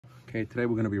Okay, today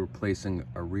we're going to be replacing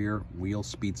a rear wheel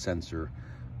speed sensor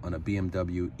on a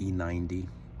BMW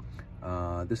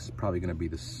E90. This is probably going to be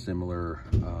the similar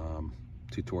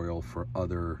tutorial for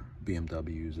other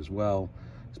BMWs as well,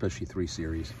 especially 3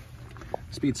 Series.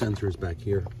 Speed sensor is back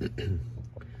here. You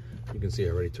can see I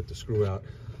already took the screw out.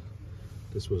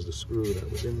 This was the screw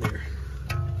that was in there.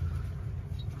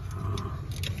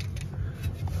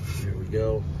 There we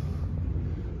go.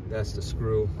 That's the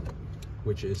screw,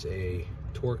 which is a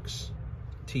Torx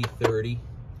T30.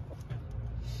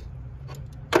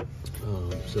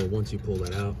 So once you pull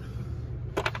that out,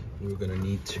 you're going to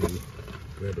need to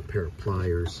grab a pair of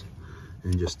pliers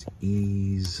and just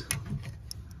ease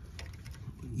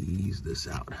this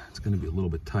out. It's going to be a little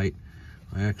bit tight.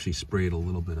 I actually sprayed a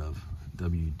little bit of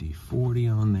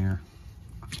WD-40 on there,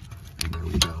 and there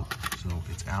we go. So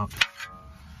it's out.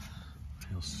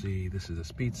 You'll see this is a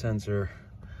speed sensor.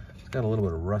 It's got a little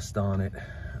bit of rust on it.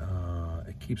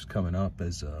 It keeps coming up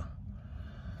as a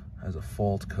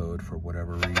fault code for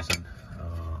whatever reason.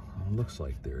 It looks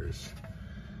like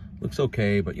looks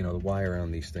okay, but you know, the wire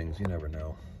on these things, you never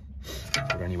know.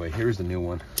 But anyway, here's the new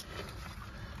one.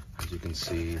 As you can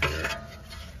see, they're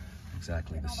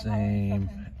exactly the same,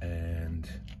 and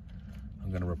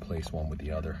I'm going to replace one with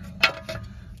the other.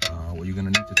 What you're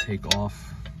going to need to take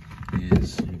off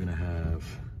is you're going to have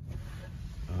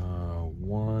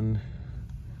 1,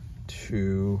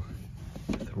 2,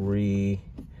 3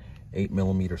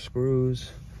 8mm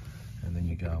screws, and then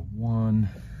you got 1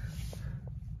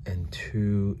 and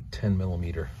 2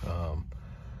 10mm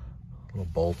little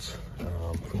bolts.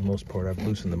 For the most part, I've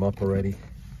loosened them up already.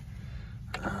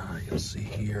 You'll see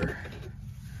here,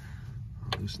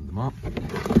 I'll loosen them up.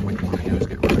 What you want to do is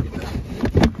get rid of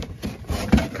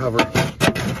the cover.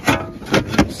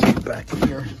 You'll see back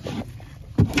here,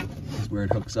 this is where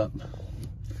it hooks up.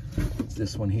 It's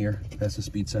this one here. That's the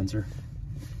speed sensor,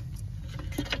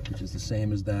 which is the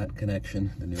same as that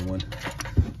connection, the new one.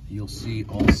 You'll see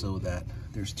also that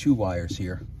there's 2 wires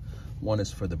here. One is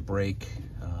for the brake,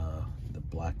 the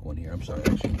black one here. I'm sorry,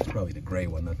 actually, it's probably the gray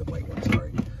one, not the white one,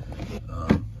 sorry.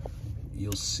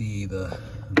 You'll see the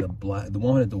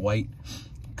one with the white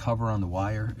cover on the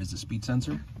wire is the speed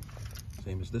sensor,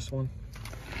 same as this one.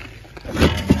 And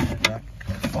that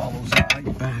follows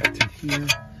right back to here.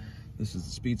 This is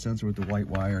the speed sensor with the white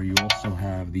wire. You also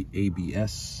have the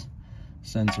ABS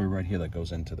sensor right here that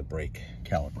goes into the brake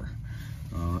caliper.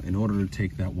 In order to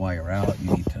take that wire out,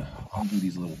 you need to undo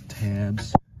these little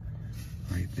tabs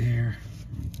right there.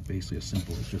 It's basically as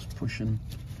simple as just pushing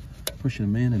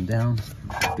them in and down.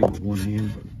 I do it with one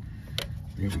hand, but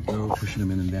there we go, pushing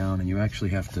them in and down. And you actually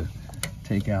have to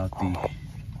take out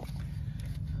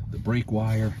the brake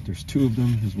wire. There's 2 of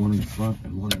them. There's one in the front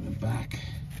and one in the back.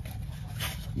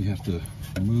 You have to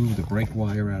move the brake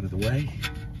wire out of the way,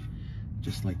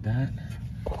 just like that,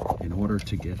 in order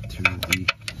to get to the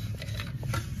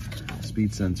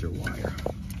speed sensor wire.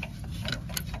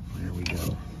 There we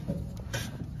go.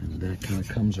 And that kind of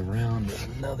comes around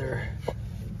with another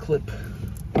clip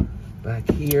back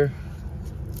here,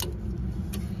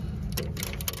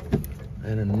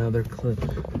 and another clip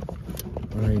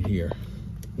right here.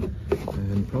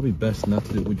 And probably best not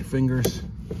to do it with your fingers,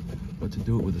 but to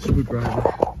do it with a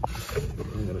screwdriver.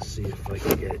 I'm gonna see if I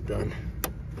can get it done.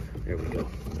 There we go.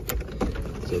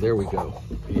 So there we go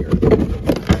here.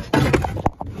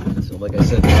 So like I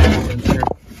said, the sensor,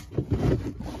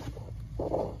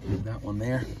 that one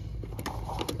there.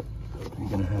 You're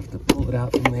gonna have to pull it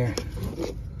out from there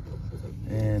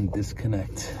and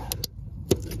disconnect.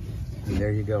 And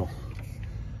there you go.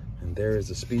 And there is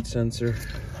the speed sensor.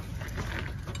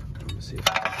 Let me see if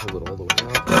I can pull it all the way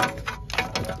out.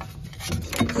 The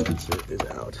speed sensor is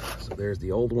out. So there's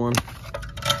the old one,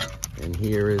 and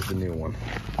here is the new one.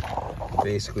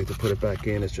 Basically, to put it back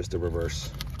in, it's just a reverse.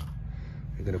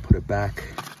 You're gonna put it back.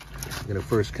 You're gonna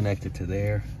first connect it to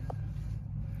there,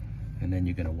 and then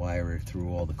you're gonna wire it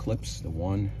through all the clips, the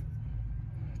 1,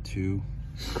 2,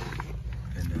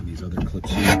 and then these other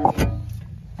clips here. The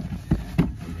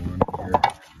one here,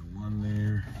 the one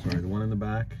there, sorry, the one in the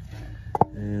back,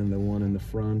 and the one in the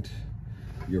front.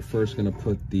 You're first gonna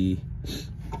put the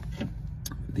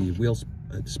wheel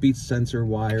speed sensor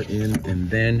wire in, and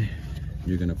then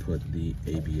you're gonna put the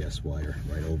ABS wire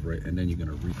right over it, and then you're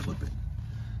gonna reclip it.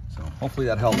 So hopefully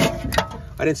that helped.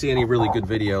 I didn't see any really good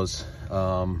videos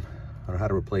on how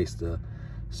to replace the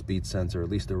speed sensor, at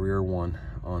least the rear one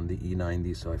on the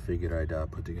E90, so I figured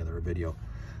I'd put together a video.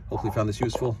 Hopefully you found this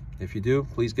useful. If you do,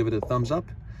 please give it a thumbs up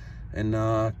and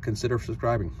consider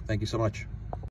subscribing. Thank you so much.